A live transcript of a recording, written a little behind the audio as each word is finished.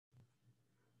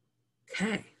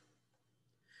Okay.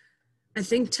 I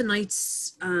think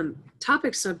tonight's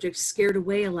topic subject scared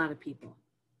away a lot of people.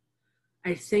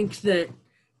 I think that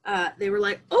they were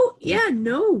like, oh, yeah,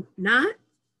 no, not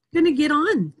going to get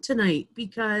on tonight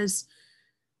because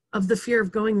of the fear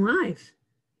of going live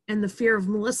and the fear of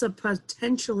Melissa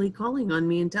potentially calling on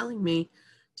me and telling me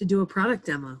to do a product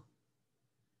demo.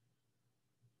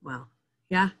 Wow.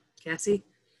 Yeah, Cassie,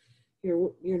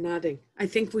 you're nodding. I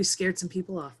think we scared some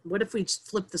people off. What if we just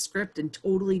flipped the script and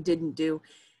totally didn't do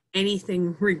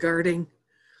anything regarding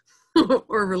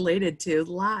or related to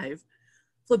live?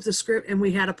 Flip the script and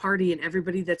we had a party and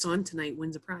everybody that's on tonight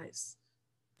wins a prize.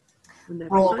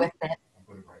 Roll with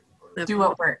it. Do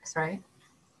what works, right?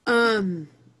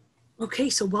 Okay,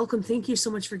 so welcome. Thank you so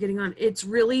much for getting on. It's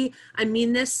really, I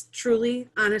mean this truly,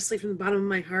 honestly, from the bottom of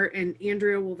my heart, and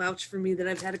Andrea will vouch for me that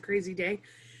I've had a crazy day.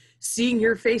 Seeing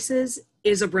your faces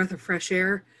is a breath of fresh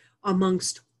air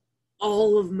amongst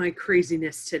all of my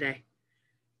craziness today.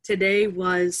 Today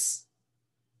was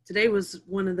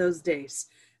one of those days.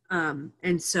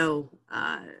 And so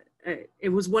it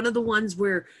was one of the ones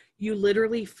where you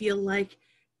literally feel like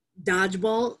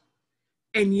dodgeball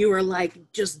and you are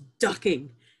like just ducking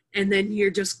and then you're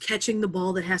just catching the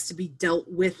ball that has to be dealt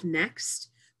with next.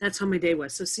 That's how my day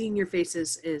was. So seeing your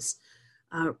faces is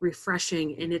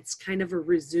refreshing, and it's kind of a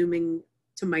resuming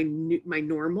to my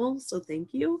normal. So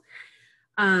thank you.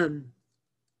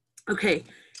 Okay.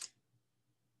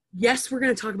 Yes, we're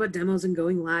going to talk about demos and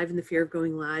going live and the fear of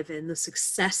going live and the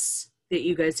success that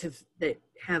you guys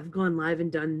have gone live and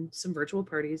done some virtual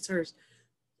parties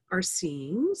are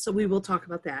seeing. So we will talk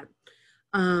about that.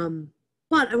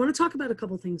 But I want to talk about a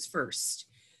couple things first.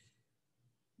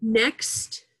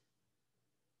 Next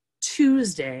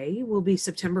Tuesday will be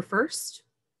September 1st.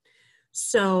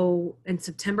 So, and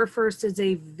September 1st is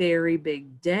a very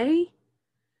big day.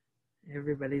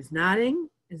 Everybody's nodding.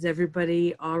 Is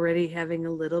everybody already having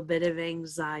a little bit of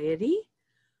anxiety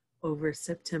over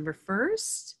September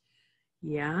 1st?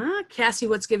 Yeah. Cassie,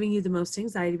 what's giving you the most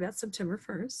anxiety about September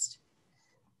 1st?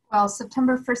 Well,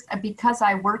 September 1st, because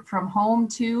I work from home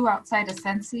too, outside of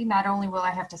Scentsy, not only will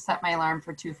I have to set my alarm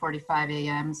for 2:45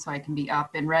 a.m. so I can be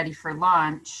up and ready for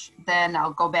lunch, then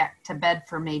I'll go back to bed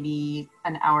for maybe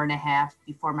an hour and a half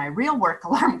before my real work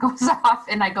alarm goes off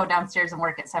and I go downstairs and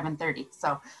work at 7:30.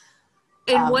 So,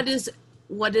 and what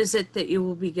is it that you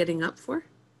will be getting up for?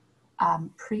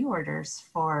 Pre-orders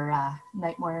for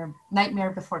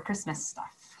Nightmare Before Christmas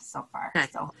stuff so far. Okay.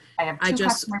 So I have two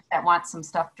customers that want some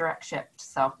stuff direct shipped.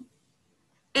 So,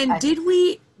 and did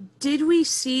we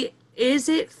see? Is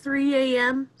it 3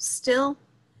 a.m. still?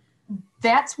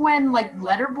 That's when like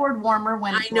letterboard warmer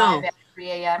went live at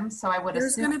 3 a.m. So I would assume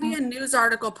there's going to be a news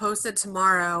article posted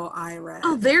tomorrow. I read.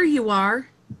 Oh, there you are.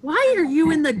 Why are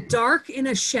you in the dark in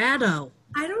a shadow?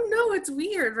 I don't know. It's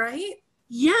weird, right?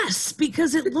 Yes,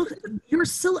 because it looked, you're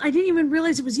still, I didn't even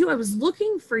realize it was you. I was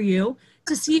looking for you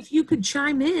to see if you could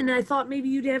chime in. And I thought maybe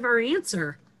you'd have our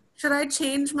answer. Should I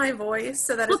change my voice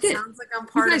so that it sounds like I'm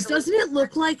part of it? Doesn't it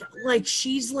look like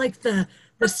she's like the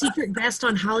secret guest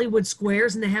on Hollywood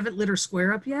Squares and they haven't lit her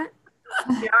square up yet?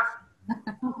 Yeah.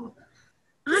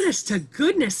 Honest to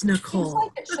goodness, Nicole. Seems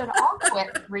like it should all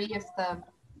quit 3 if the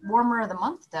warmer of the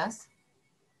month does.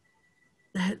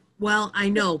 Well, I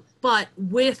know, but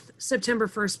with September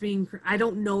 1st being, I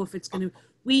don't know if it's going to,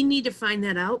 we need to find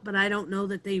that out, but I don't know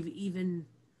that they've even,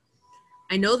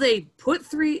 I know they put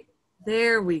 3,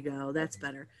 there we go, that's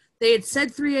better. They had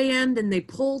said 3 a.m., then they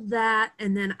pulled that,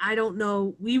 and then I don't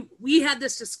know, we had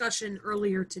this discussion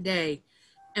earlier today,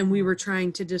 and we were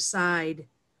trying to decide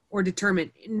or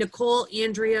determine. Nicole,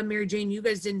 Andrea, Mary Jane, you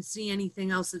guys didn't see anything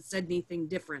else that said anything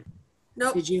different.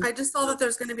 Nope. Did you? I just saw that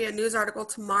there's going to be a news article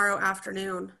tomorrow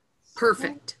afternoon.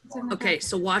 Perfect. Okay,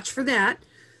 so watch for that.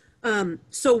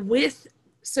 So with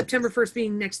September 1st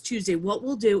being next Tuesday, what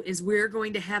we'll do is we're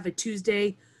going to have a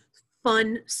Tuesday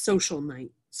fun social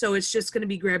night. So it's just going to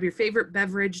be grab your favorite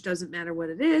beverage, doesn't matter what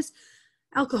it is,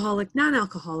 alcoholic,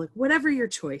 non-alcoholic, whatever your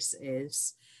choice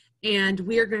is. And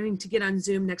we are going to get on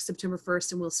Zoom next September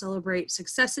 1st and we'll celebrate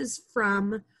successes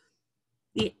from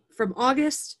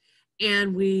August.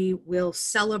 And we will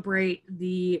celebrate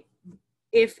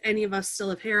if any of us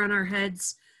still have hair on our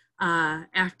heads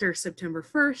after September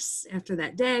 1st, after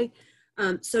that day.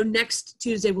 So next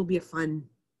Tuesday will be a fun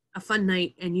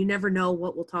night, and you never know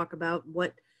what we'll talk about,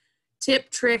 what tip,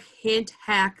 trick, hint,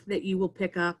 hack that you will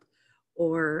pick up,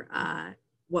 or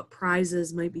what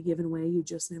prizes might be given away. You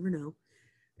just never know.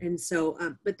 And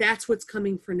so, but that's what's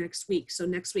coming for next week. So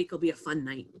next week will be a fun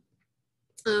night.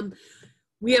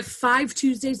 We have 5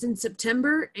 Tuesdays in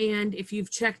September, and if you've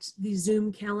checked the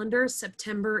Zoom calendar,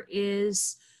 September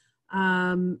is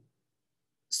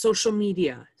social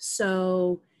media.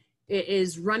 So it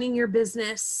is running your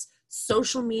business,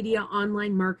 social media,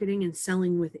 online marketing, and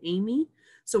selling with Amy.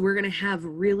 So we're going to have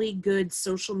really good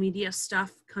social media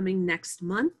stuff coming next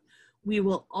month. We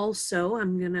will also,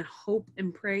 I'm going to hope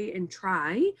and pray and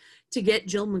try to get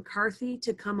Jill McCarthy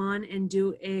to come on and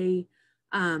do a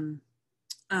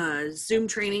Zoom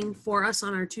training for us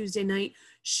on our Tuesday night.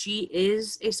 She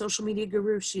is a social media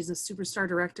guru. She's a superstar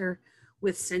director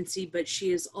with Scentsy, but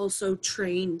she is also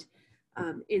trained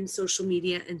in social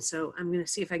media. And so I'm going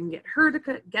to see if I can get her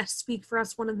to guest speak for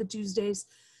us one of the Tuesdays.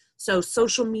 So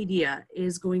social media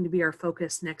is going to be our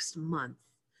focus next month.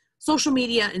 Social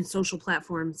media and social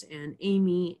platforms, and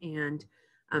Amy, and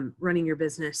running your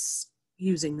business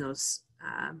using those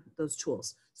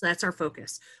tools. So that's our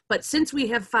focus. But since we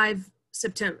have 5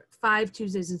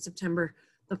 Tuesdays in September,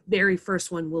 the very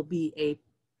first one will be a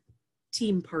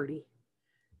team party.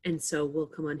 And so we'll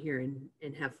come on here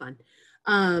and have fun.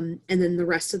 And then the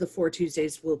rest of the 4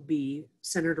 Tuesdays will be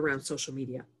centered around social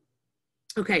media.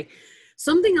 Okay.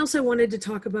 Something else I wanted to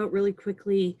talk about really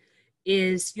quickly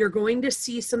is you're going to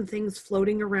see some things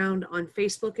floating around on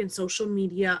Facebook and social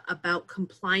media about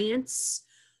compliance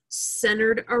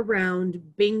centered around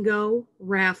bingo,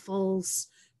 raffles,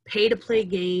 pay-to-play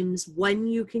games, when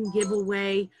you can give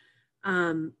away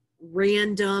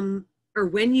random, or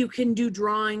when you can do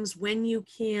drawings, when you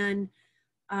can,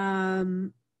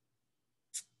 how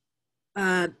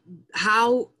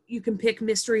you can pick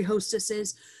mystery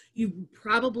hostesses. You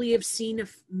probably have seen,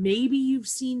 maybe you've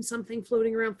seen something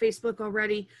floating around Facebook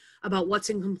already about what's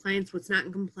in compliance, what's not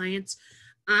in compliance.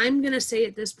 I'm going to say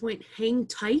at this point, hang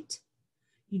tight.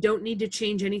 You don't need to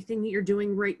change anything that you're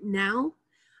doing right now.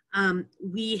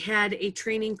 We had a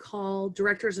training call,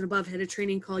 directors and above had a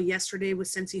training call yesterday with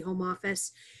Scentsy Home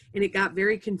Office, and it got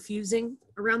very confusing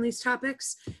around these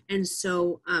topics. And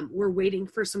so we're waiting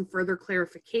for some further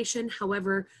clarification.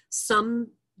 However, some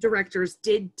directors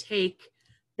did take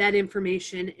that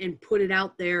information and put it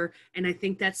out there. And I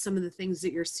think that's some of the things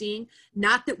that you're seeing.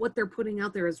 Not that what they're putting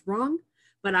out there is wrong,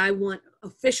 but I want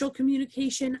official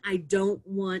communication. I don't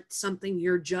want something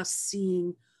you're just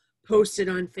seeing posted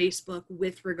on Facebook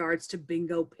with regards to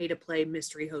bingo, pay-to-play,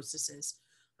 mystery hostesses.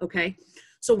 Okay,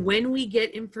 so when we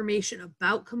get information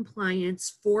about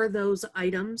compliance for those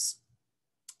items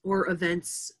or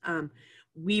events,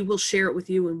 we will share it with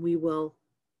you, and we will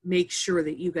make sure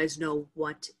that you guys know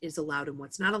what is allowed and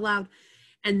what's not allowed.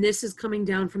 And this is coming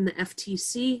down from the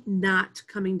FTC, not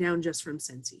coming down just from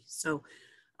Scentsy. So,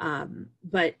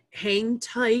 but hang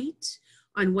tight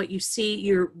on what you see.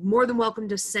 You're more than welcome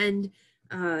to send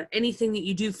anything that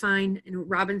you do find. And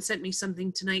Robin sent me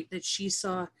something tonight that she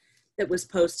saw that was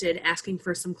posted asking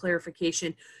for some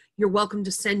clarification. You're welcome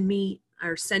to send me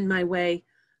or send my way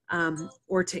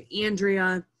or to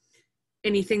Andrea,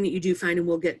 anything that you do find, and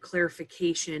we'll get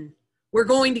clarification. We're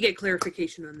going to get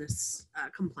clarification on this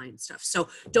compliance stuff. So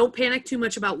don't panic too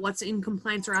much about what's in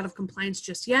compliance or out of compliance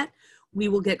just yet. We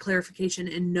will get clarification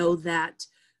and know that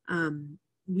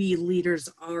we leaders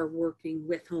are working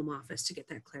with home office to get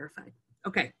that clarified.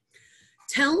 Okay,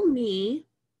 tell me,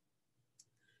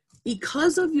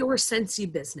 because of your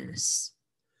Scentsy business,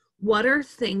 what are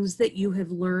things that you have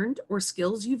learned or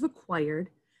skills you've acquired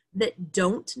that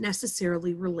don't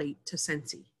necessarily relate to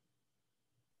Scentsy?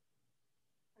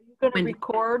 Are you going to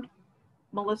record,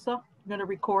 Melissa? You're going to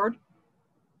record?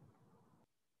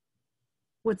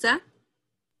 What's that?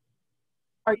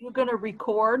 Are you going to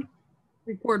record?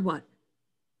 Record what?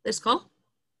 This call?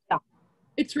 Yeah.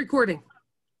 It's recording.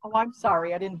 Oh, I'm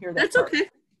sorry. I didn't hear that. That's part. Okay.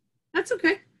 That's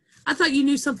okay. I thought you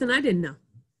knew something I didn't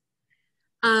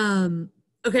know.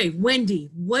 Okay, Wendy,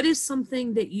 what is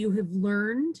something that you have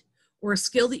learned or a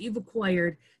skill that you've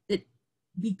acquired that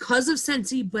because of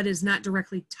Scentsy but is not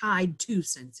directly tied to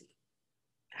Scentsy?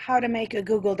 How to make a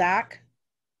Google Doc.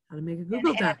 How to make a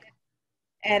Google Doc.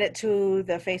 Add it to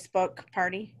the Facebook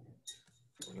party.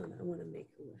 Hold on, I want to make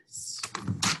a list.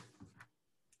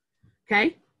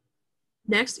 Okay.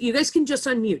 Next, you guys can just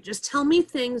unmute. Just tell me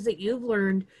things that you've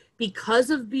learned because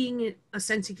of being a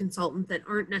Scentsy consultant that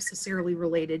aren't necessarily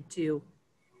related to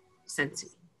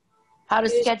Scentsy. How to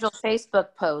schedule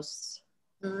Facebook posts.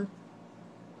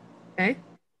 Okay.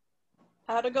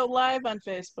 How to go live on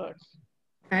Facebook.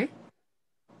 Okay.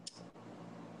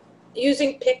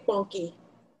 Using PicMonkey.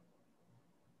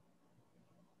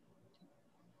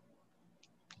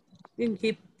 You can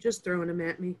keep just throwing them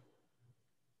at me.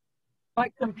 My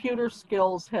computer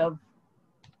skills have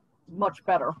much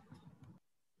better.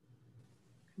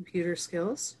 Computer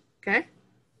skills. Okay.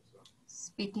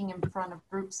 Speaking in front of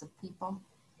groups of people.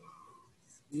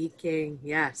 Speaking,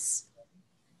 yes.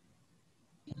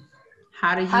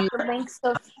 How to link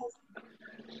social.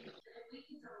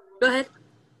 Go ahead.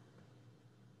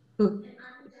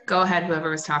 Go ahead,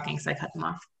 whoever was talking, because I cut them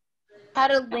off. How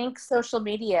to link social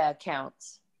media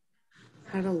accounts.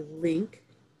 How to link.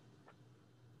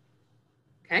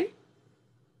 Okay.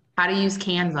 How to use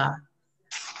Canva.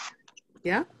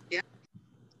 Yeah.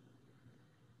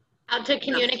 How to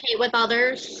communicate with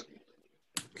others.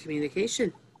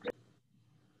 Communication.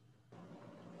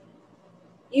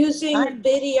 Using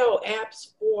video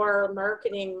apps for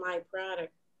marketing my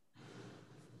product.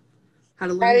 How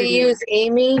to learn How to video. use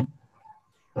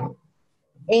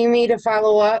Amy to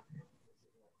follow up.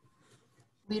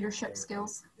 Leadership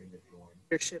skills.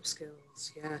 Leadership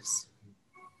skills. Yes.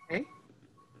 Okay.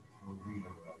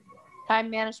 Time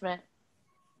management.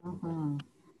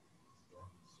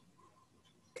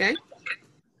 Okay.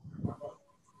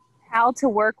 How to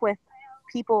work with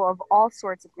people of all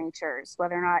sorts of natures,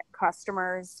 whether or not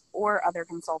customers or other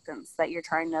consultants that you're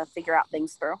trying to figure out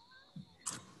things through.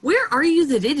 Where are you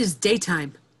that it is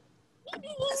daytime?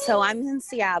 So I'm in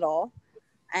Seattle,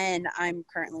 and I'm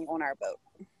currently on our boat.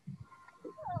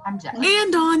 I'm jealous.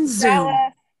 And on Zoom.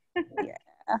 Yeah.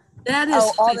 That is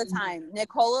all the time.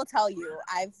 Nicole will tell you.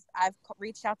 I've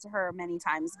reached out to her many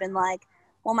times, been like,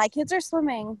 well, my kids are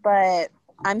swimming, but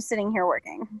I'm sitting here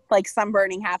working, like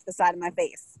sunburning half the side of my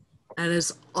face. That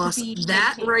is awesome.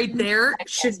 That right there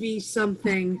should be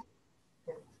something.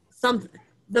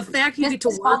 The fact you get to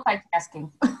work.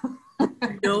 Multitasking.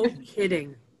 No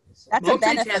kidding. That's a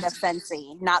benefit of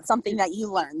Scentsy, not something that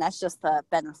you learn. That's just the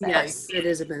benefit. Yes, it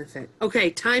is a benefit. Okay,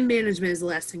 time management is the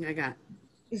last thing I got.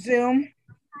 Zoom.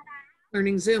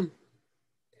 Learning Zoom.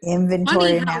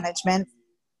 Inventory management.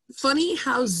 Funny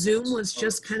how Zoom was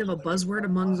just kind of a buzzword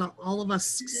among all of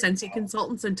us Scentsy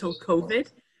consultants until COVID.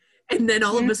 And then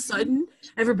all of a sudden,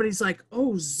 everybody's like,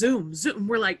 oh, Zoom.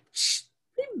 We're like, shh,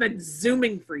 we've been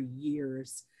Zooming for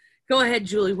years. Go ahead,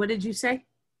 Julie. What did you say?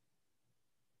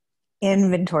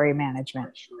 Inventory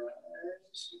management.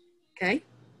 Okay.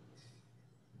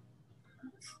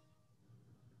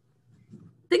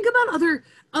 Think about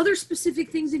other specific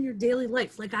things in your daily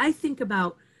life. Like I think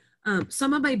about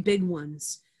some of my big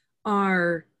ones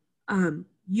are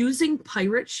using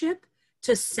Pirate Ship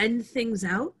to send things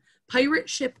out.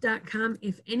 Pirateship.com.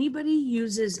 If anybody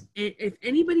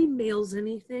mails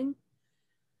anything,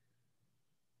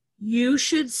 you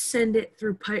should send it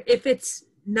through if it's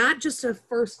not just a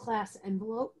first class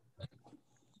envelope.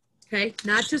 Okay,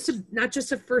 not just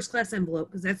a first class envelope,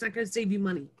 because that's not going to save you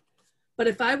money. But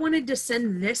if I wanted to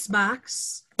send this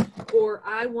box, or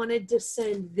I wanted to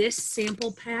send this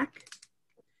sample pack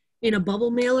in a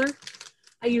bubble mailer,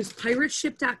 I use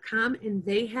pirateship.com, and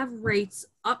they have rates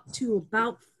up to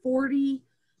about 40%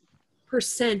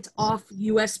 off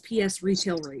USPS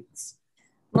retail rates.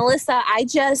 Melissa, I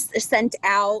just sent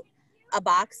out a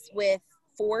box with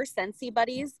 4 Scentsy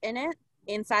buddies in it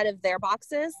inside of their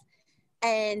boxes,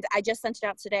 and I just sent it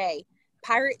out today.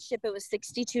 Pirate Ship, it was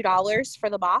 $62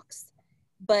 for the box,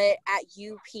 but at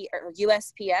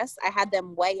USPS, I had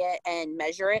them weigh it and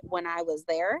measure it when I was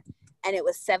there, and it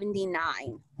was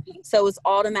 $79. So it was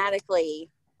automatically.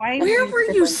 Where were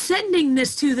you sending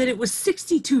this to that it was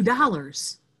 $62?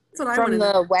 That's what I from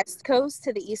the West Coast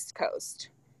to the East Coast.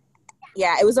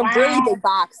 Yeah, it was a really big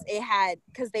box. It had,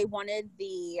 because they wanted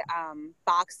the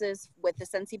boxes with the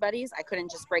Scentsy buddies. I couldn't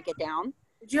just break it down.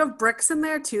 Did you have bricks in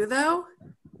there too, though?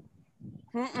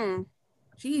 Mm-mm.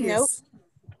 Jeez. Nope.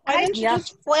 Why didn't you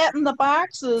just flatten the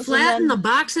boxes? Flatten the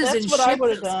boxes That's and what I ship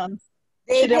would have them. done.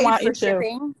 They didn't paid want for you to.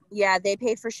 shipping. Yeah, they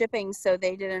paid for shipping, so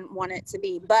they didn't want it to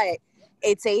be. But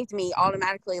it saved me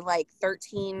automatically like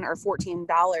 $13 or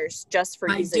 $14 just for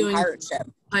using Pirate Ship.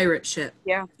 Pirate Ship.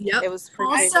 Yeah. Yep. It was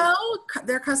pretty Also,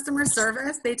 their customer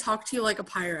service, they talk to you like a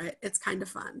pirate. It's kind of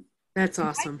fun. That's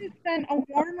awesome. I just sent a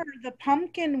warmer, the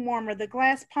pumpkin warmer, the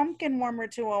glass pumpkin warmer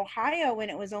to Ohio,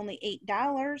 and it was only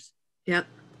 $8. Yep.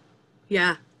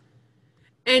 Yeah.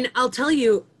 And I'll tell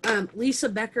you, Lisa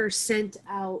Becker sent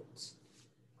out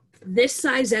this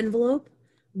size envelope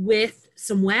with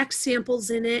some wax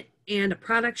samples in it and a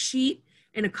product sheet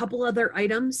and a couple other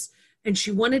items. And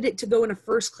she wanted it to go in a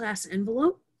first class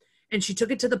envelope. And she took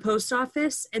it to the post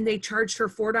office and they charged her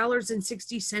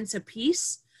 $4.60 a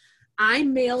piece. I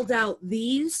mailed out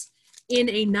these in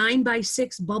a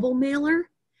 9x6 bubble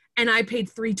mailer and I paid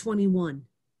 $3.21.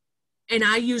 And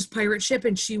I used Pirate Ship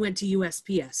and she went to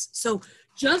USPS. So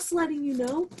just letting you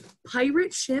know,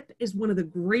 Pirate Ship is one of the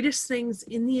greatest things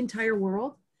in the entire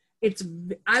world.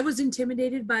 I was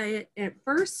intimidated by it at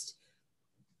first,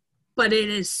 but it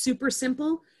is super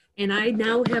simple. And I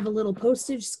now have a little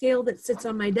postage scale that sits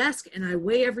on my desk and I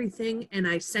weigh everything and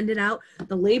I send it out.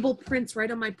 The label prints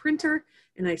right on my printer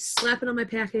and I slap it on my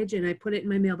package and I put it in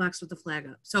my mailbox with the flag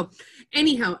up. So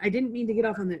anyhow, I didn't mean to get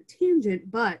off on that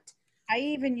tangent, but I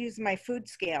even use my food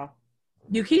scale.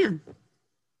 you can.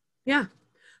 Yeah.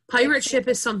 Pirate ship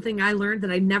is something I learned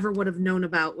that I never would have known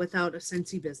about without a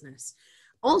Scentsy business.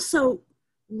 Also,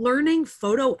 learning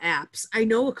photo apps. I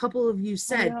know a couple of you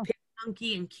said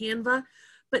PicMonkey and Canva,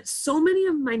 but so many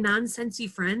of my non-Scentsy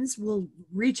friends will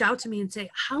reach out to me and say,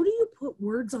 how do you put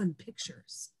words on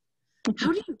pictures?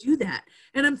 How do you do that?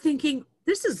 And I'm thinking,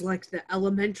 this is like the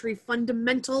elementary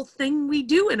fundamental thing we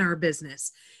do in our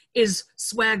business is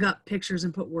swag up pictures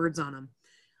and put words on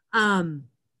them.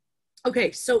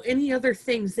 Okay, so any other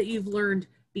things that you've learned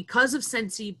because of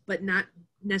Scentsy, but not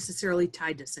necessarily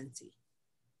tied to Scentsy?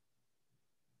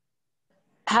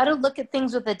 How to look at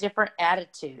things with a different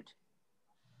attitude.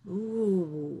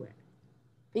 Ooh.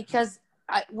 Because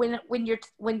when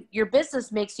your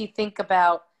business makes you think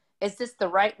about, is this the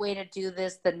right way to do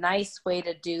this, the nice way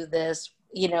to do this?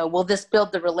 You know, will this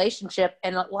build the relationship?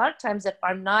 And a lot of times, if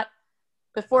I'm not,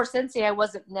 before Scentsy, I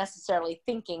wasn't necessarily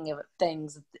thinking of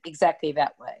things exactly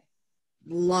that way.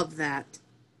 Love that.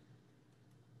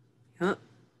 Yep.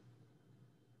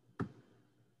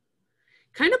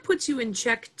 Kind of puts you in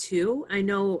check too. I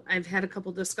know I've had a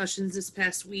couple discussions this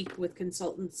past week with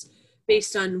consultants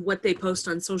based on what they post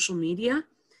on social media.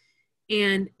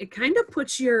 And it kind of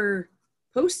puts your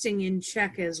posting in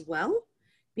check as well,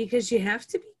 because you have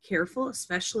to be careful,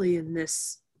 especially in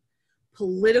this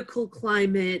political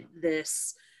climate, the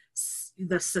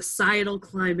societal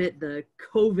climate, the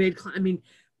COVID climate. I mean,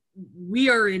 we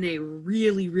are in a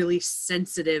really, really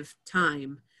sensitive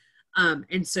time.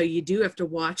 And so you do have to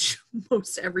watch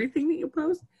most everything that you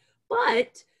post.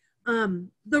 But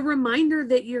the reminder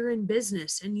that you're in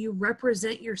business and you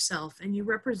represent yourself and you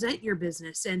represent your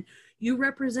business and you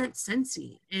represent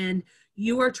Scentsy and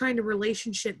you are trying to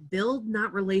relationship build,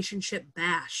 not relationship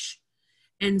bash.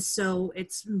 And so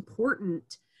it's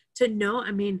important to know,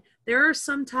 I mean, there are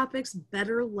some topics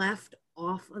better left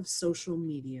off of social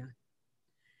media.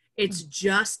 It's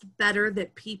just better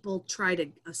that people try to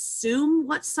assume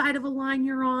what side of a line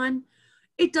you're on.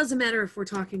 It doesn't matter if we're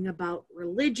talking about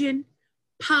religion,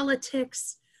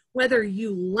 politics, whether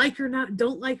you like or not,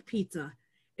 don't like pizza.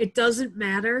 It doesn't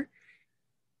matter.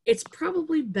 It's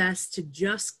probably best to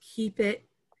just keep it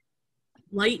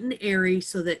light and airy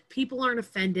so that people aren't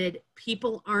offended,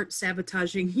 people aren't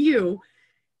sabotaging you,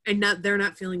 and they're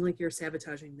not feeling like you're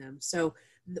sabotaging them. So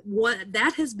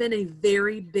that has been a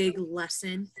very big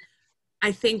lesson.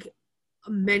 I think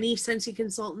many Scentsy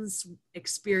consultants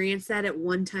experience that at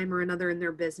one time or another in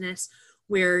their business,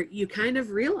 where you kind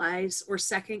of realize or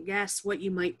second guess what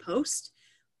you might post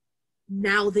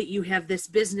now that you have this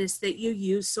business that you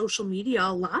use social media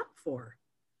a lot for.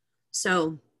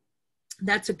 So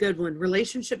that's a good one.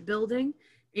 Relationship building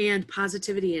and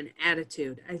positivity and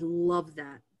attitude. I love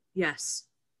that. Yes.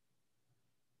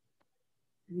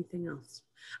 Anything else?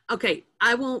 Okay,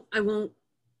 I won't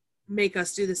make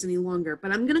us do this any longer,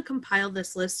 but I'm going to compile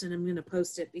this list and I'm going to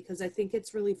post it because I think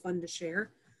it's really fun to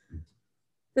share.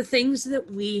 The things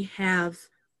that we have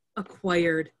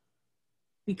acquired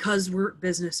because we're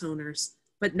business owners,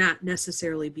 but not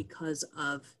necessarily because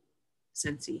of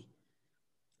Scentsy,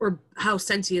 or how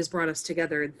Scentsy has brought us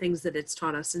together and things that it's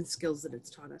taught us and skills that it's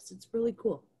taught us. It's really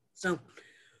cool. So,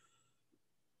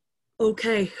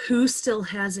 okay, who still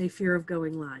has a fear of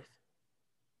going live?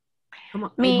 Come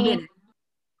on, Me. admit it.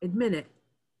 Admit it.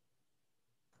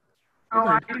 Oh,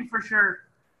 I do for sure.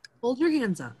 Hold your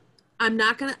hands up. I'm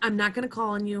not gonna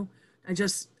call on you.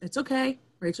 It's okay.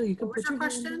 Rachel, you can What was put your your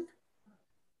hand question? up.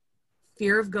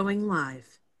 Fear of going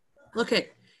live. Okay,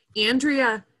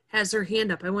 Andrea has her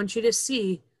hand up. I want you to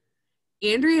see.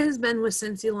 Andrea has been with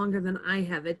Scentsy longer than I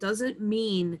have. It doesn't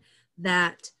mean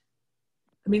that,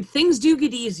 I mean, things do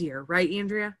get easier, right,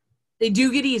 Andrea? They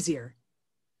do get easier.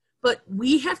 But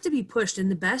we have to be pushed,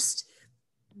 and the best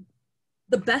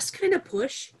kind of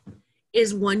push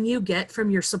is one you get from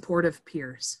your supportive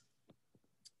peers.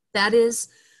 That is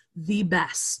the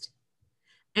best.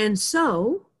 And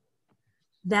so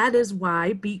that is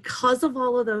why, because of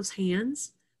all of those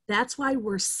hands, that's why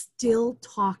we're still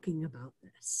talking about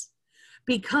this.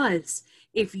 Because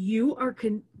if you are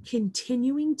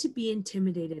continuing to be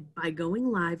intimidated by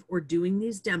going live or doing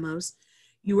these demos,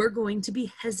 you are going to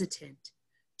be hesitant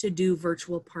to do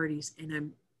virtual parties.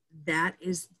 And that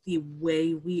is the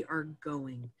way we are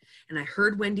going. And I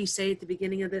heard Wendy say at the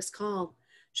beginning of this call,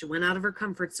 she went out of her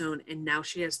comfort zone and now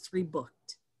she has 3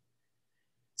 booked.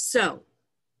 So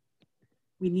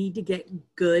we need to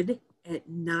get good at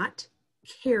not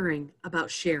caring about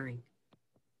sharing.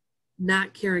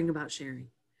 Not caring about sharing.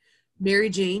 Mary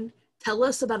Jane, tell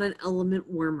us about an element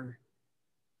warmer.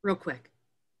 real quick.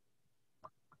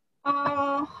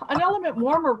 An element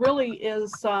warmer really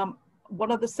is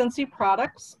one of the Scentsy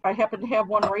products. I happen to have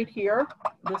one right here.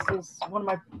 This is one of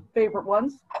my favorite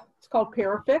ones. It's called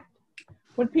Perfect.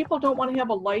 When people don't want to have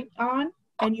a light on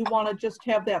and you want to just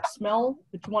have that smell,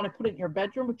 but you want to put it in your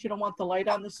bedroom, but you don't want the light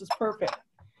on, this is perfect.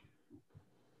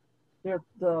 There,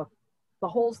 the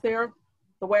holes there,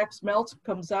 the wax melts,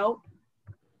 comes out.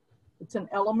 It's an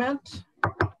element,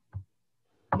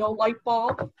 no light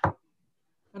bulb. I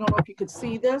don't know if you could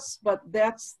see this, but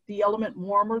that's the element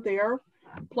warmer there.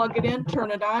 Plug it in,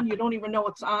 turn it on. You don't even know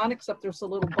it's on, except there's a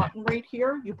little button right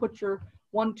here. You put your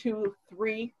 1, 2,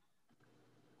 3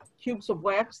 cubes of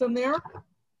wax in there,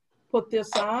 put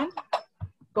this on,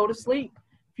 go to sleep.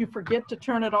 If you forget to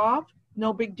turn it off,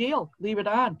 no big deal. Leave it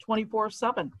on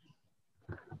 24/7.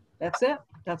 That's it.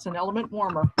 That's an element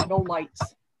warmer, no lights.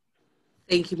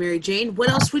 Thank you, Mary Jane. What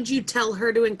else would you tell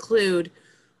her to include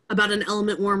about an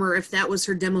element warmer if that was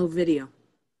her demo video?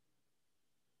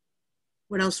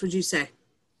 What else would you say?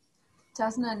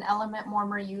 Doesn't an element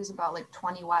warmer use about like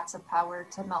 20 watts of power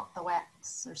to melt the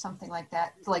wax or something like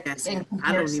that? Like Yes, in I don't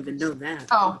comparison. even know that.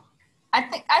 Oh, I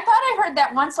thought I heard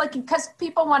that once, like, because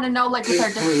people want to know, like, with our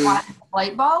different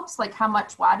light bulbs, like how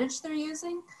much wattage they're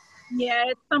using. Yeah,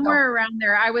 it's somewhere around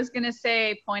there. I was going to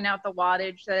say, point out the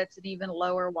wattage, that it's an even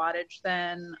lower wattage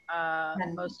than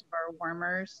most of our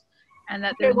warmers, and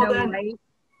that there's no light.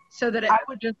 So that it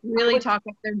would just really talk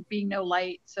if there being no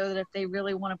light, so that if they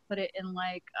really want to put it in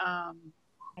like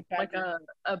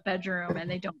a bedroom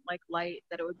and they don't like light,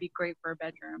 that it would be great for a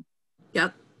bedroom.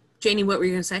 Yep. Janie, what were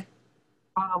you going to say?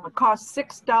 It costs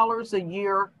 $6 a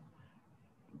year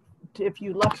if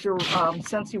you left your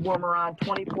Scentsy warmer on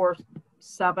 24/7,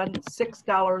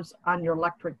 $6 on your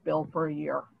electric bill for a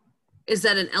year. Is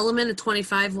that an element, a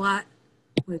 25 watt?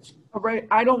 Which? Right,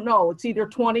 I don't know. It's either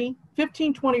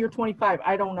 15, 20, or 25.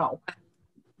 I don't know.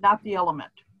 Not the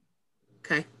element.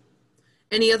 Okay.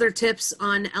 Any other tips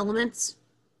on elements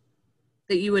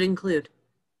that you would include?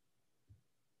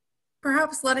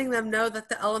 Perhaps letting them know that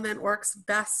the element works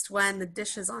best when the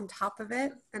dish is on top of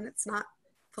it and it's not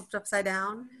flipped upside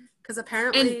down, because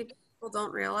apparently people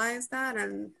don't realize that.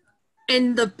 And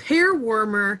the pear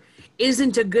warmer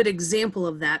isn't a good example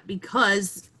of that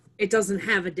because it doesn't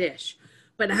have a dish.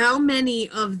 But how many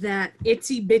of that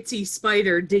itsy bitsy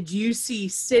spider did you see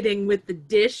sitting with the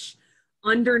dish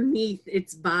underneath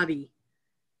its body?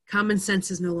 Common sense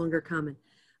is no longer common.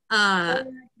 The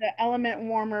element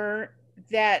warmer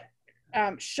that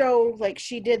show, like,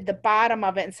 she did the bottom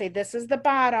of it and say, this is the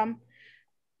bottom.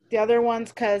 The other ones,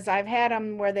 because I've had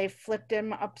them where they flipped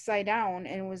them upside down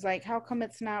and it was like, how come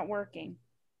it's not working?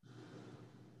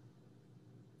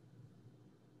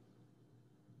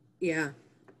 Yeah.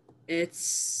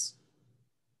 It's,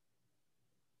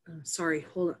 sorry,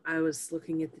 hold on. I was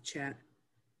looking at the chat.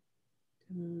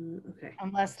 Okay.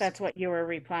 Unless that's what you were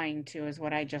replying to, is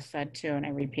what I just said too, and I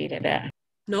repeated it.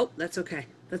 Nope, that's okay.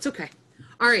 That's okay.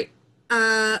 All right.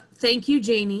 Thank you,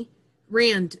 Janie.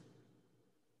 Rand,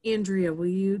 Andrea, will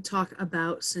you talk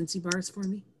about Scentsy bars for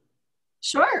me?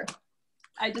 Sure.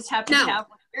 I just happen to have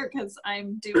one here because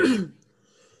I'm doing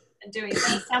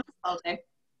the samples all day.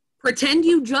 Pretend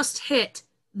you just hit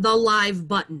the live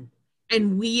button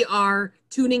and we are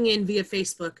tuning in via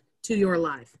Facebook to your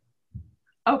live.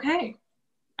 Okay,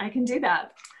 I can do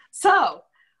that. So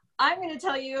I'm going to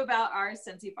tell you about our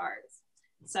Scentsy bars.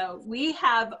 So we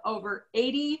have over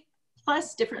 80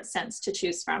 plus different scents to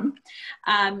choose from.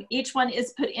 Each one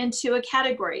is put into a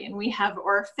category, and we have,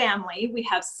 or a family, we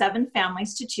have 7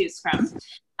 families to choose from.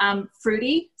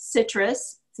 Fruity,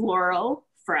 citrus, floral,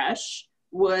 fresh,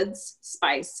 woods,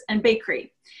 spice, and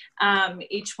bakery.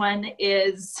 Each one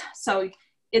is, so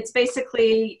it's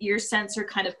basically your scents are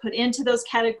kind of put into those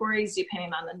categories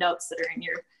depending on the notes that are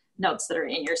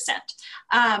in your scent.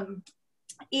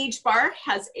 Each bar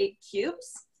has 8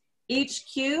 cubes. Each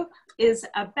cube is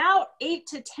about 8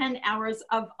 to 10 hours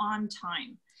of on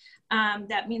time.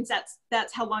 That means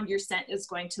that's how long your scent is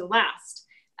going to last.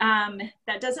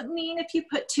 That doesn't mean if you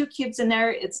put 2 cubes in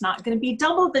there, it's not going to be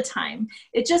double the time.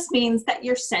 It just means that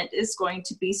your scent is going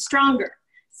to be stronger.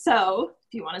 So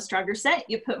if you want a stronger scent,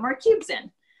 you put more cubes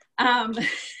in.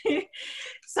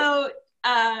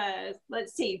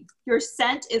 Let's see, your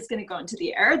scent is going to go into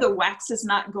the air. The wax is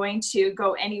not going to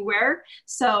go anywhere.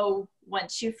 So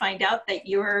once you find out that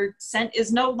your scent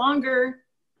is no longer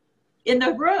in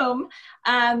the room,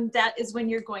 that is when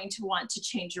you're going to want to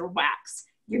change your wax.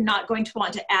 You're not going to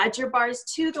want to add your bars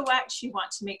to the wax. You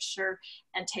want to make sure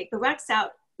and take the wax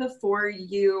out before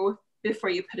you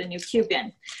put a new cube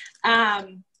in.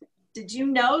 Did you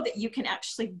know that you can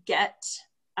actually get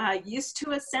used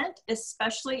to a scent,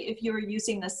 especially if you are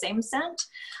using the same scent.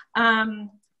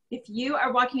 If you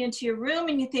are walking into your room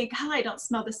and you think, oh, I don't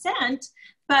smell the scent,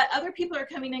 but other people are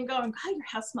coming and going, oh, your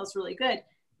house smells really good.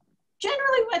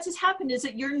 Generally what has happened is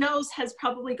that your nose has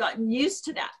probably gotten used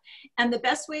to that. And the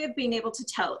best way of being able to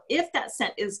tell if that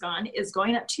scent is gone is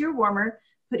going up to your warmer,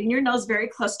 putting your nose very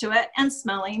close to it and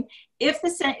smelling. If the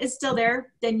scent is still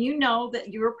there, then you know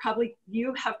that you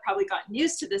have probably gotten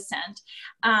used to the scent.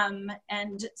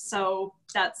 And so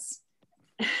that's,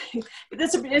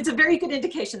 it's a very good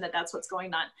indication that that's what's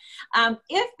going on.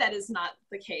 If that is not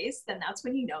the case, then that's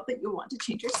when you know that you'll want to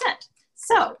change your scent.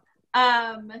 So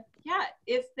yeah,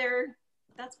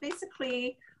 that's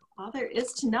basically all there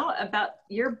is to know about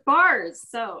your bars.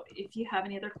 So if you have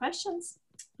any other questions,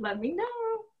 let me know.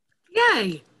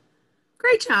 Yay.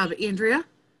 Great job, Andrea.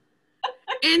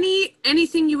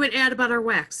 Anything you would add about our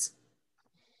wax?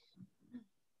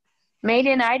 Made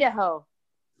in Idaho.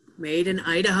 Made in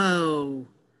Idaho.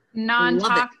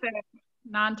 Non-toxic.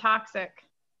 Non-toxic.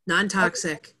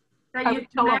 Non-toxic. I would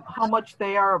tell them how much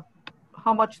they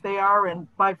are, and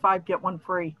buy 5, get 1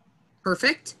 free.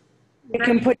 Perfect. You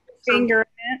can put your finger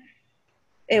in it.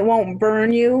 It won't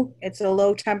burn you. It's a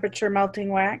low temperature melting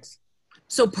wax.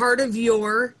 So part of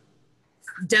your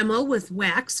demo with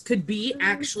wax could be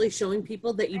actually showing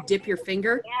people that you dip your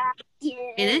finger in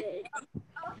it.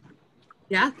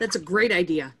 Yeah, that's a great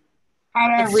idea.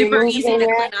 How to super remove easy the to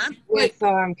wax clean up. with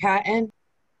cotton.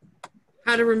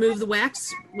 How to remove the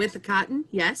wax with the cotton?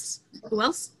 Yes. Who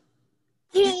else?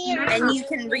 And you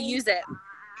can reuse it.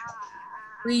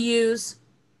 Reuse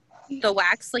the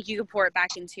wax, like you can pour it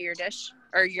back into your dish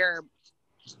or your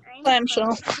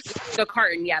clamshell. The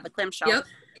carton, yeah, the clamshell. Yep.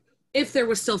 If there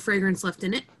was still fragrance left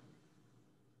in it.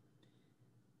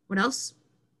 What else?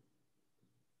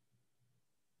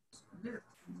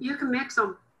 You can mix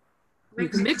them. You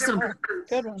can mix them.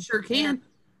 Good one. Sure can.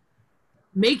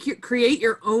 Create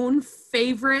your own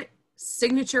favorite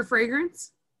signature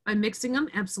fragrance by mixing them.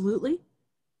 Absolutely.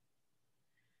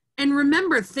 And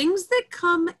remember, things that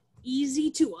come easy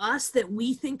to us that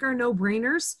we think are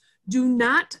no-brainers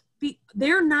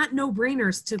they're not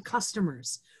no-brainers to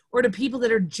customers or to people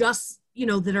that are just,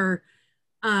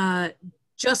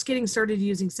 just getting started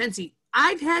using Scentsy.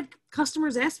 I've had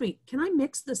customers ask me, can I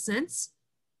mix the scents?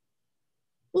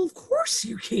 Well, of course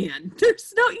you can.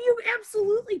 You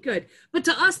absolutely could. But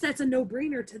to us, that's a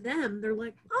no-brainer. To them, they're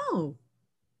like, oh,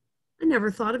 I never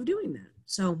thought of doing that.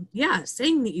 So yeah,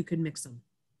 saying that you could mix them.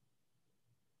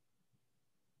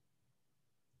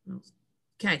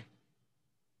 Okay.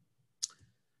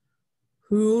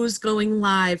 Who's going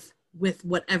live with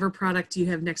whatever product you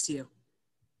have next to you?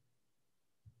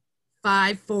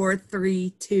 5, 4,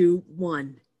 3, 2,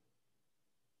 1.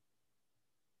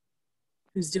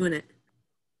 Who's doing it?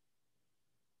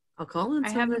 I'll call in. I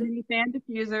have a mini fan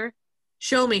diffuser.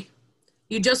 Show me.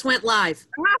 You just went live.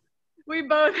 We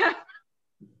both have.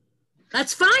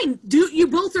 That's fine. You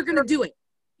both are going to do it.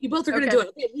 You both are going to Okay. do it.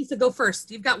 Okay, Lisa, go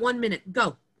first. You've got 1 minute.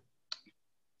 Go.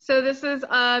 So this is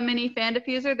a mini fan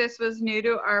diffuser. This was new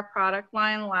to our product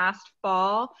line last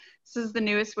fall. This is the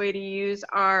newest way to use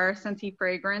our Scentsy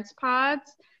fragrance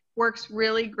pods. Works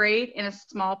really great in a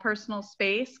small personal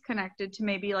space connected to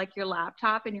maybe like your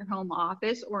laptop in your home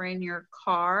office or in your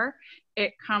car.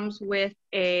 It comes with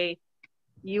a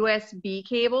USB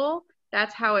cable.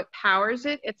 That's how it powers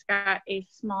it. It's got a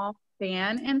small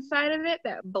fan inside of it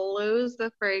that blows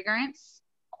the fragrance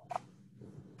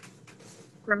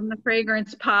from the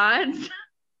fragrance pods,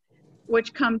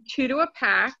 which come 2 to a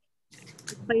pack.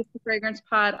 You place the fragrance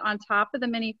pod on top of the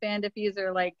mini fan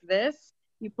diffuser like this.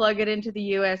 You plug it into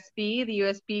the USB. The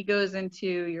USB goes into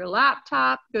your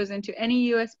laptop, goes into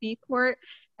any USB port,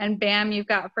 and bam, you've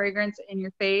got fragrance in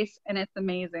your face, and it's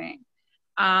amazing.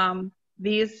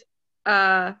 These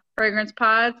fragrance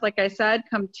pods, like I said,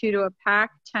 come 2 to a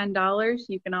pack, $10.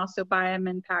 You can also buy them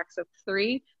in packs of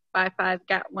 3. Buy 5,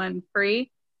 get 1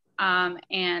 free.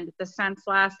 And the scents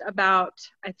last about,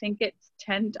 I think it's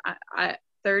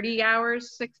 30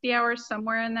 hours, 60 hours,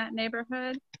 somewhere in that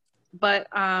neighborhood. But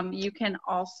you can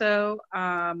also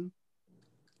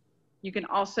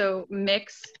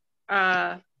mix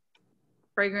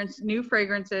new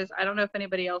fragrances. I don't know if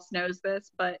anybody else knows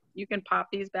this, but you can pop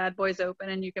these bad boys open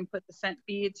and you can put the scent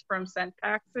beads from scent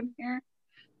packs in here.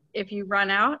 If you run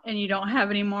out and you don't have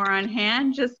any more on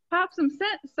hand, just pop some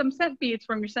scent beads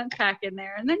from your scent pack in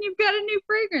there, and then you've got a new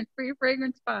fragrance for your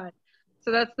fragrance pod.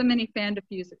 So that's the mini fan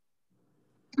diffuser.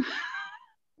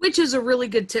 Which is a really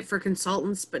good tip for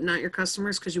consultants, but not your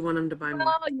customers because you want them to buy more.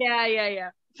 Oh,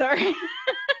 yeah. Sorry.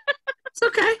 It's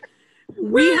okay.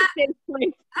 We're in a safe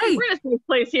place. Hey. We're in a safe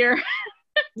place here.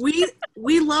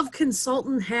 we love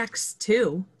consultant hacks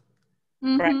too.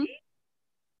 Mhm.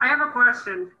 I have a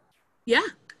question. Yeah.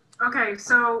 Okay,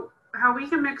 so how we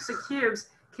can mix the cubes,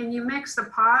 can you mix the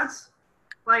pods?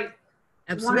 Like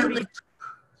one of Absolutely. each?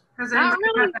 Has Not anybody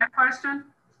really. got that question?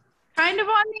 Kind of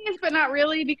on these, but not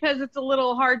really because it's a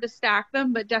little hard to stack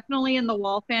them. But definitely in the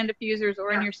wall fan diffusers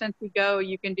or in your Scentsy Go,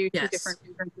 you can do two different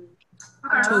fragrances.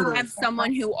 I have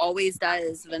someone who always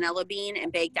does vanilla bean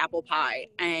and baked apple pie,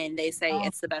 and they say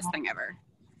it's the best thing ever.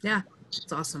 Yeah,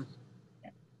 it's awesome.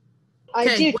 I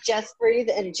Okay. do Just Breathe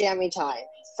and Jammy Time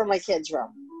for my kids'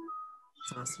 room.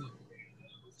 It's awesome.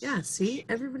 Yeah, see,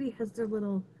 everybody has their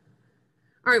little.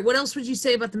 All right, what else would you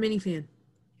say about the mini fan?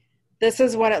 This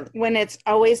is what when it's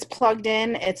always plugged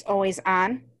in, it's always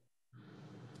on.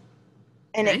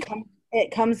 And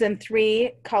it comes in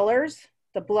 3 colors: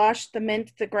 the blush, the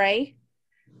mint, the gray.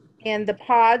 And the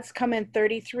pods come in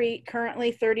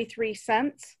currently 33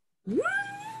 cents.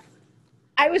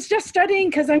 I was just studying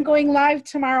because I'm going live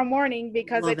tomorrow morning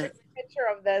because I took a picture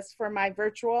of this for my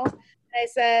virtual. And I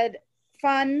said,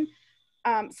 fun,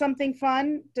 something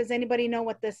fun. Does anybody know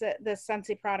what this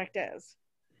Scentsy product is?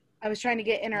 I was trying to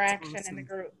get interaction in the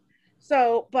group.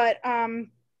 So, but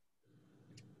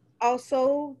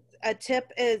also a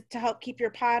tip is to help keep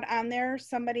your pod on there.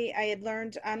 I had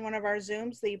learned on one of our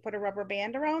Zooms that you put a rubber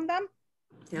band around them.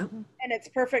 Yep. And it's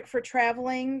perfect for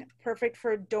traveling, perfect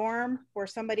for dorm where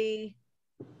somebody,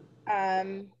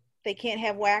 they can't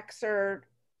have wax or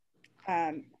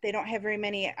they don't have very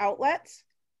many outlets.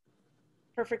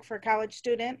 Perfect for a college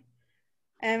student.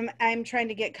 And I'm trying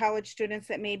to get college students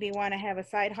that maybe want to have a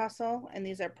side hustle, and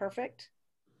these are perfect.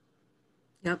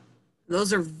 Yep.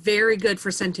 Those are very good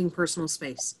for scenting personal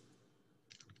space.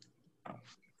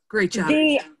 Great job.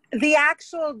 The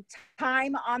actual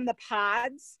time on the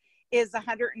pods is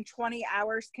 120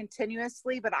 hours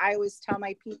continuously, but I always tell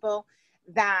my people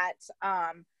that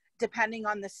depending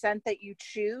on the scent that you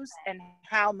choose and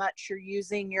how much you're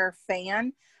using your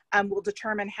fan will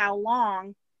determine how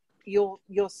long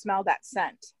you'll smell that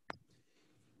scent.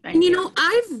 And you know,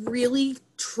 I've really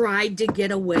tried to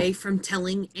get away from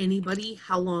telling anybody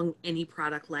how long any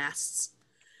product lasts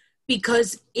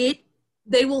because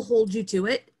they will hold you to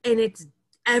it, and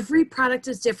every product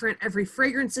is different, every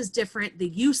fragrance is different, the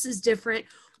use is different,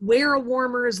 where a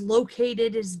warmer is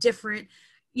located is different.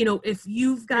 You know, if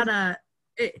you've got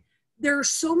there are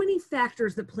so many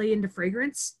factors that play into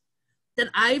fragrance that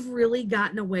I've really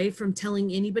gotten away from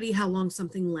telling anybody how long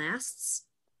something lasts.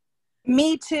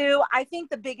 Me too. I think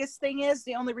the biggest thing is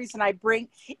the only reason I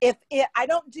I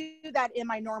don't do that in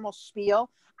my normal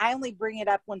spiel. I only bring it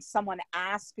up when someone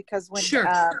asks because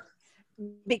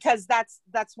because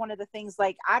that's one of the things,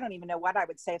 like, I don't even know what I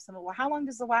would say if someone, well, how long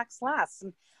does the wax last?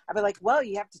 And I'd be like, well,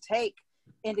 you have to take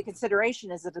into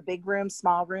consideration, is it a big room,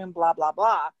 small room, blah, blah,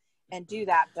 blah, and do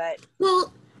that. But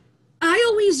well, I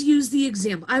always use the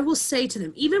example. I will say to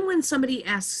them, even when somebody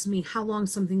asks me how long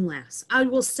something lasts, I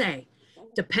will say,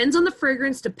 depends on the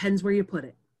fragrance, depends where you put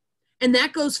it. And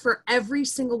that goes for every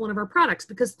single one of our products,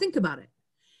 because think about it.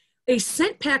 A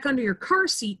scent pack under your car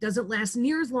seat doesn't last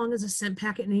near as long as a scent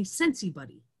pack in a Scentsy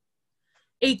Buddy.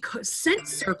 A scent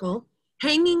circle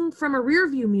hanging from a rear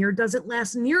view mirror doesn't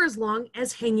last near as long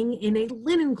as hanging in a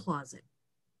linen closet.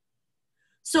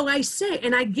 So I say,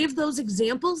 and I give those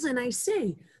examples, and I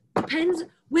say, depends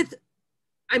with,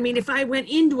 I mean, if I went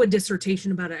into a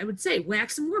dissertation about it, I would say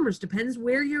wax and warmers depends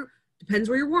where your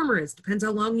warmer is, depends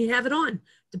how long you have it on,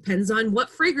 depends on what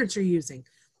fragrance you're using.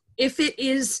 If it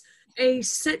is a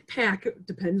scent pack,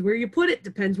 depends where you put it,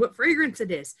 depends what fragrance it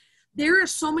is. There are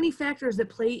so many factors that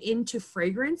play into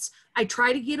fragrance. I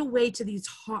try to get away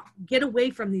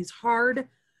from these hard,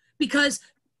 because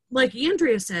like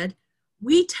Andrea said,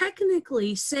 we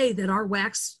technically say that our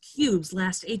wax cubes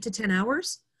last 8 to 10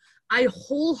 hours. I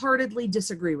wholeheartedly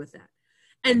disagree with that.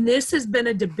 And this has been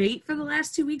a debate for the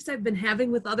last 2 weeks I've been having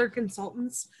with other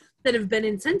consultants that have been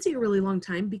in Scentsy a really long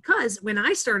time, because when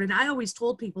I started, I always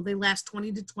told people they last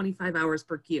 20 to 25 hours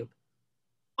per cube.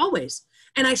 Always.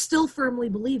 And I still firmly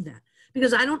believe that,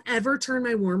 because I don't ever turn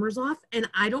my warmers off, and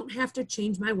I don't have to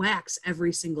change my wax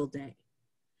every single day.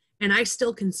 And I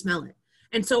still can smell it.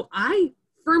 And so I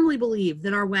firmly believe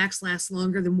that our wax lasts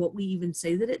longer than what we even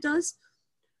say that it does.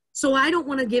 So I don't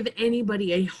want to give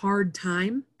anybody a hard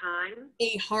time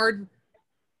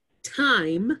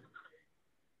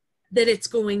that it's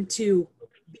going to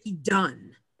be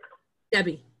done.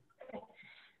 Debbie.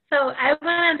 So I went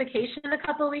on vacation a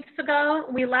couple of weeks ago.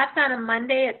 We left on a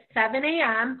Monday at 7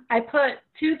 a.m. I put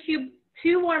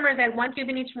two warmers, I had 1 cube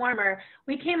in each warmer.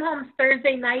 We came home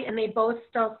Thursday night and they both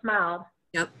still smelled.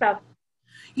 Yep. So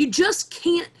you just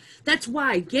can't, that's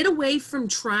why, get away from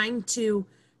trying to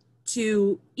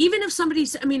to, even if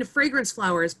somebody's, I mean, a fragrance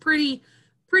flower is pretty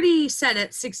set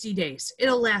at 60 days.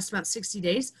 It'll last about 60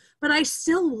 days, but I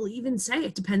still will even say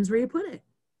it depends where you put it.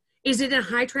 Is it in a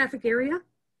high traffic area?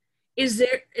 Is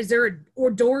there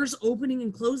or doors opening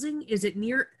and closing? Is it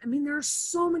near? I mean, there are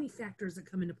so many factors that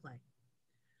come into play.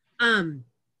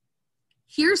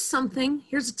 Here's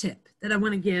a tip that I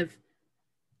want to give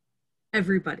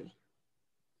everybody.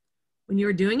 When you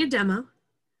are doing a demo,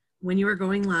 when you are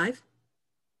going live,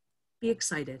 be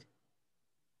excited.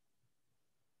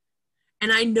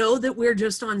 And I know that we're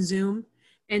just on Zoom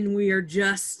and we are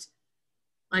just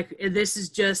like, this is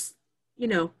just, you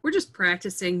know, we're just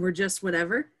practicing, we're just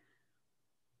whatever.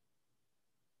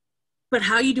 But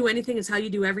how you do anything is how you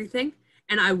do everything.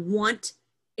 And I want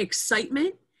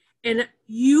excitement. And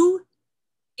you,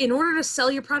 in order to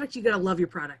sell your product, you got to love your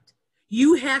product.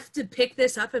 You have to pick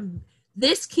this up, and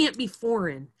this can't be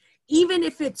foreign. Even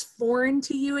if it's foreign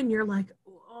to you and you're like,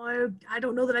 oh, I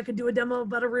don't know that I could do a demo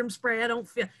about a room spray. I don't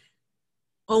feel,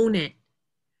 own it.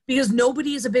 Because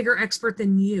nobody is a bigger expert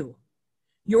than you.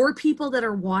 Your people that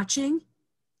are watching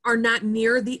are not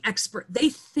near the expert. They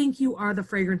think you are the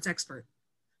fragrance expert.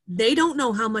 They don't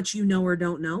know how much you know or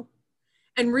don't know.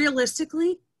 And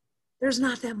realistically, there's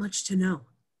not that much to know.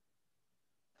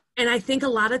 And I think a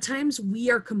lot of times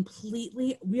we are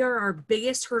our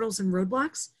biggest hurdles and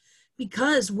roadblocks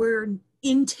because we're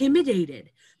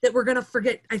intimidated that we're going to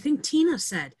forget. I think Tina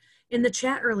said in the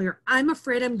chat earlier, I'm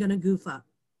afraid I'm going to goof up.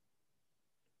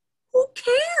 Who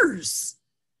cares?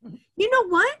 You know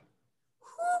what?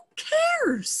 Who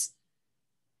cares?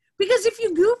 Because if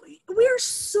you goof, we're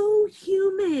so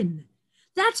human.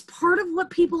 That's part of what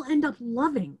people end up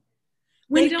loving.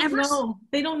 They don't know.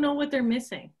 They don't know what they're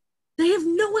missing. They have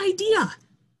no idea.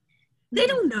 They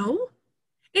don't know.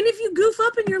 And if you goof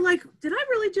up and you're like, did I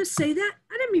really just say that?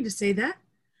 I didn't mean to say that.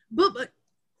 But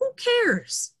who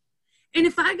cares? And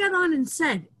if I got on and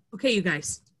said, okay, you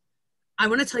guys, I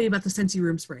want to tell you about the Scentsy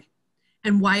Room Spray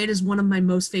and why it is one of my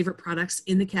most favorite products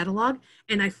in the catalog.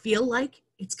 And I feel like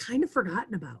it's kind of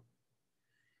forgotten about.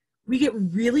 We get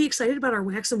really excited about our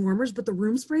wax and warmers, but the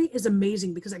room spray is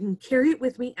amazing because I can carry it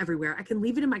with me everywhere. I can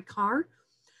leave it in my car.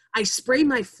 I spray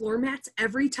my floor mats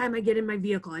every time I get in my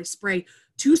vehicle. I spray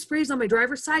 2 sprays on my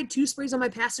driver's side, 2 sprays on my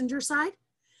passenger side.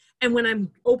 And when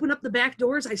I'm open up the back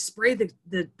doors, I spray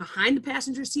the behind the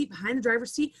passenger seat, behind the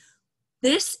driver's seat.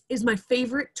 This is my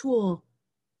favorite tool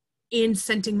in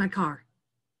scenting my car.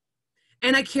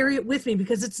 And I carry it with me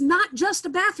because it's not just a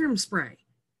bathroom spray.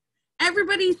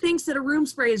 Everybody thinks that a room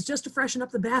spray is just to freshen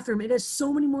up the bathroom. It has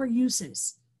so many more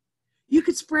uses. You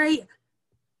could spray.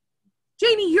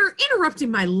 Janie, you're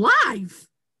interrupting my live.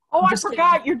 Oh, I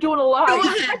forgot you're doing a live. Go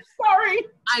ahead. I'm sorry.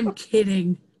 I'm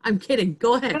kidding. I'm kidding.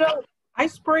 Go ahead. You know, I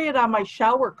spray it on my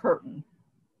shower curtain.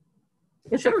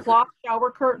 It's a cloth shower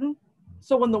curtain.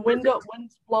 So when the wind's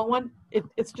blowing,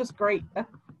 it's just great.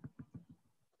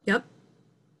 Yep.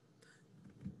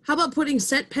 How about putting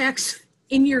scent packs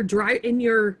in your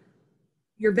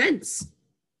vents?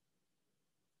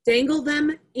 Dangle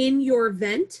them in your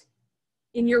vent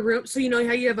in your room. So you know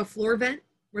how you have a floor vent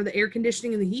where the air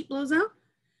conditioning and the heat blows out?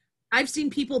 I've seen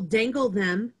people dangle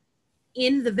them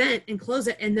in the vent and close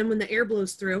it, and then when the air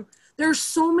blows through, there are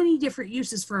so many different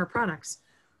uses for our products.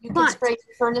 You can spray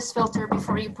your furnace filter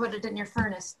before you put it in your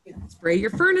furnace. Spray your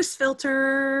furnace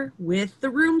filter with the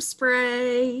room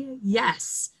spray.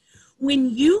 Yes. When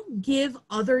you give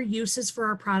other uses for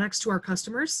our products to our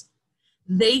customers,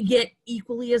 they get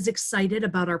equally as excited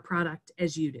about our product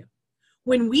as you do.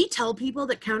 When we tell people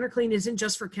that Counter Clean isn't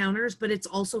just for counters, but it's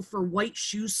also for white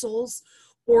shoe soles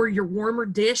or your warmer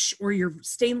dish or your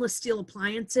stainless steel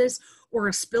appliances or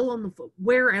a spill on the foot,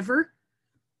 wherever,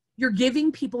 you're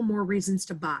giving people more reasons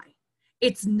to buy.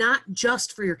 It's not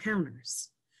just for your counters.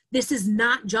 This is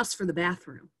not just for the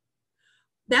bathroom.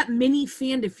 That mini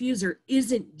fan diffuser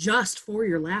isn't just for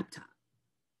your laptop.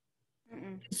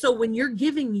 So when you're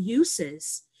giving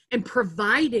uses and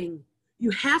providing, you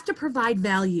have to provide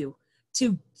value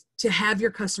to have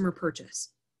your customer purchase.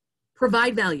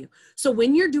 Provide value. So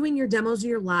when you're doing your demos or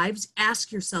your lives,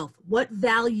 ask yourself, what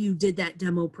value did that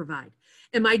demo provide?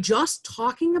 Am I just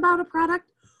talking about a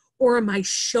product, or am I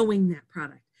showing that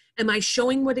product? Am I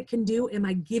showing what it can do? Am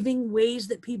I giving ways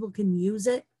that people can use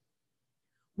it?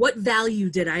 What value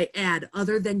did I add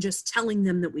other than just telling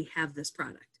them that we have this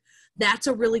product? That's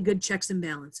a really good checks and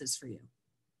balances for you.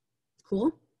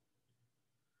 Cool?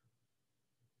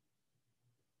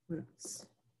 What else?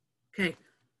 Okay,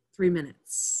 3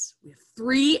 minutes. We have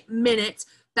 3 minutes.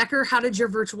 Becker, how did your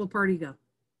virtual party go?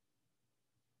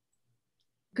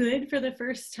 Good for the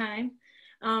first time,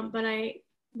 but I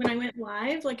when I went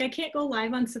live, like I can't go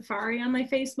live on Safari on my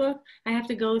Facebook. I have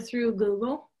to go through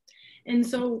Google. And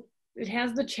so it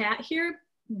has the chat here,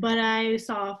 but I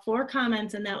saw 4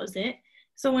 comments and that was it.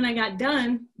 So when I got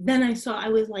done, then I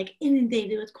was like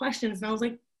inundated with questions and I was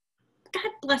like,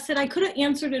 God bless it. I could have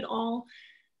answered it all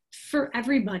for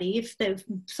everybody if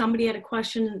somebody had a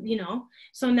question, you know.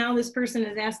 So now this person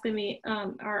is asking me,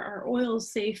 are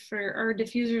oils safe for, are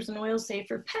diffusers and oils safe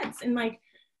for pets? And like,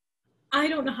 I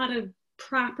don't know how to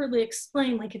properly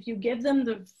explain, like if you give them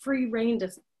the free reign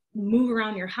to move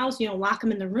around your house, you know, lock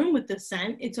them in the room with the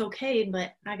scent, it's okay,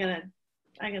 but I gotta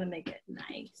make it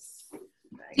nice.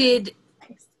 Did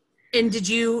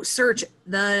you search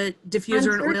the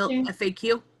diffuser and oil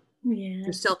FAQ?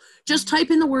 Yeah. Just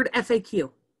type in the word FAQ.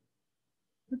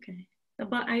 Okay.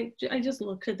 But I just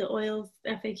looked at the oils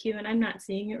FAQ and I'm not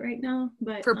seeing it right now.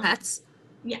 But for pets?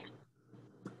 Yeah.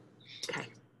 Okay.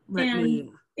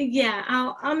 Yeah,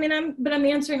 I'm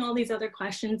answering all these other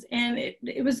questions and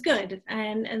it was good.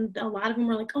 And a lot of them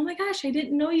were like, oh my gosh, I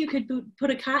didn't know you could put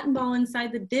a cotton ball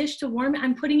inside the dish to warm it.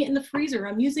 I'm putting it in the freezer.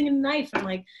 I'm using a knife. I'm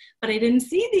like, but I didn't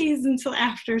see these until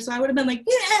after. So I would have been like,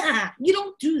 yeah, you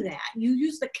don't do that. You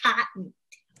use the cotton.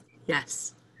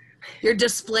 Yes. Your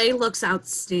display looks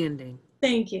outstanding.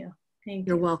 Thank you. Thank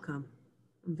you. You're welcome.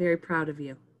 I'm very proud of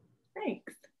you.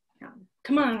 Thanks.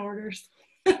 Come on, orders.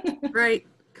 Right.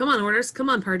 Come on, orders. Come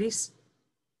on, parties.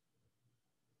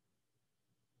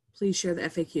 Please share the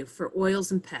FAQ for oils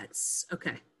and pets.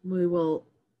 Okay.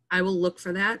 I will look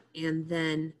for that and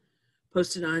then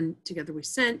post it on Together We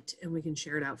Scent and we can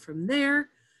share it out from there.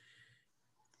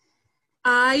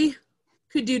 I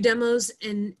could do demos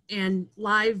and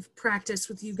live practice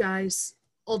with you guys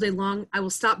all day long. I will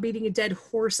stop beating a dead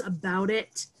horse about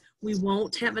it. We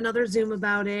won't have another Zoom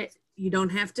about it. You don't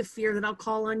have to fear that I'll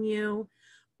call on you,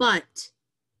 but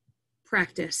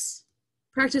practice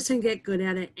and get good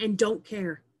at it and don't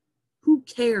care. Who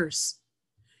cares?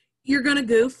 You're gonna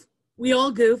goof. We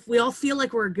all goof. We all feel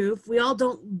like we're a goof. We all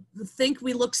don't think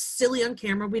we look silly on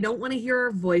camera. We don't want to hear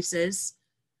our voices.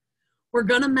 We're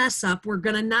gonna mess up. We're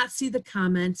gonna not see the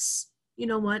comments. You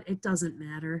know what? It doesn't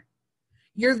matter.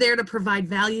 You're there to provide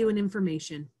value and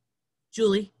information.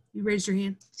 Julie, you raised your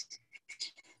hand.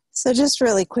 So just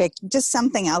really quick, just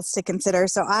something else to consider.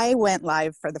 So I went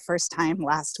live for the first time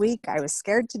last week. I was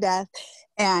scared to death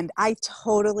and I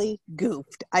totally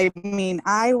goofed. I mean,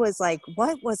 I was like,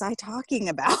 what was I talking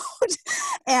about?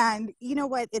 And you know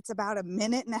what? It's about 1.5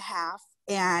 minutes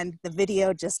and the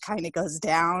video just kind of goes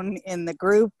down in the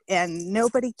group and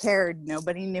nobody cared.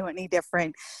 Nobody knew any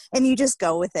different. And you just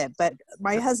go with it. But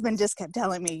my husband just kept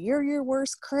telling me, you're your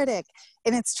worst critic.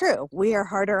 And it's true. We are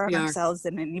harder on ourselves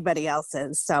than anybody else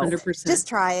is. So 100%. Just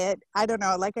try it. I don't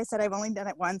know. Like I said, I've only done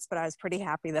it once, but I was pretty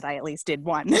happy that I at least did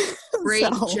one.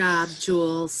 Great job,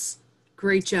 Jules.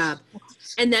 Great job.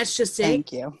 And that's just it.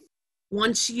 Thank you.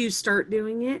 Once you start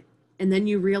doing it and then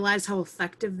you realize how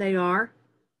effective they are,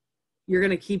 you're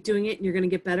going to keep doing it and you're going to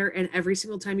get better. And every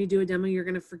single time you do a demo, you're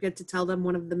going to forget to tell them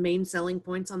one of the main selling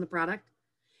points on the product.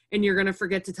 And you're going to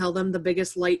forget to tell them the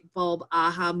biggest light bulb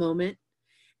aha moment.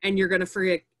 And you're going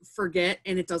to forget,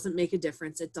 and it doesn't make a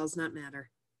difference. It does not matter.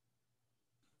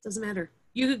 It doesn't matter.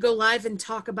 You could go live and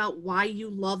talk about why you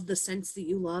love the scents that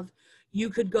you love. You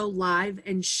could go live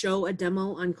and show a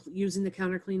demo on using the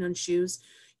counter clean on shoes.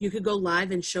 You could go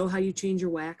live and show how you change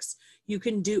your wax. You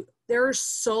can do, there are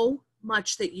so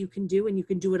much that you can do, and you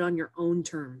can do it on your own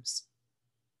terms.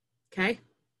 Okay?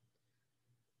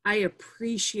 I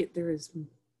appreciate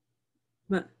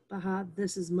but Baha,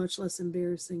 this is much less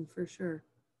embarrassing for sure.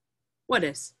 What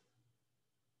is?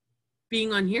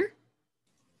 Being on here?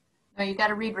 No, you got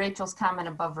to read Rachel's comment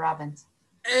above Robin's.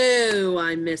 Oh,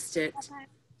 I missed it.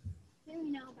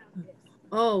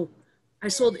 Oh, I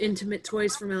sold intimate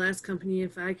toys for my last company.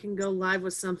 If I can go live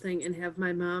with something and have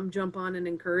my mom jump on and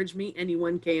encourage me,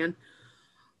 anyone can.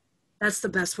 That's the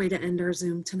best way to end our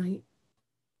Zoom tonight.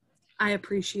 I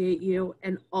appreciate you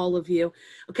and all of you.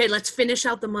 Okay, let's finish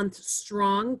out the month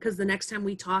strong because the next time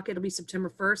we talk, it'll be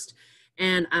September 1st.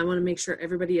 And I want to make sure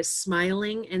everybody is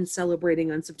smiling and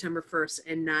celebrating on September 1st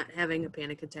and not having a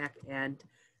panic attack and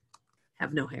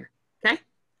have no hair. Okay?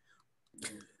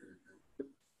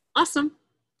 Awesome.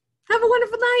 Have a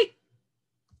wonderful night.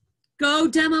 Go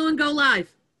demo and go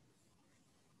live.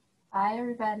 Bye,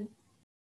 everybody.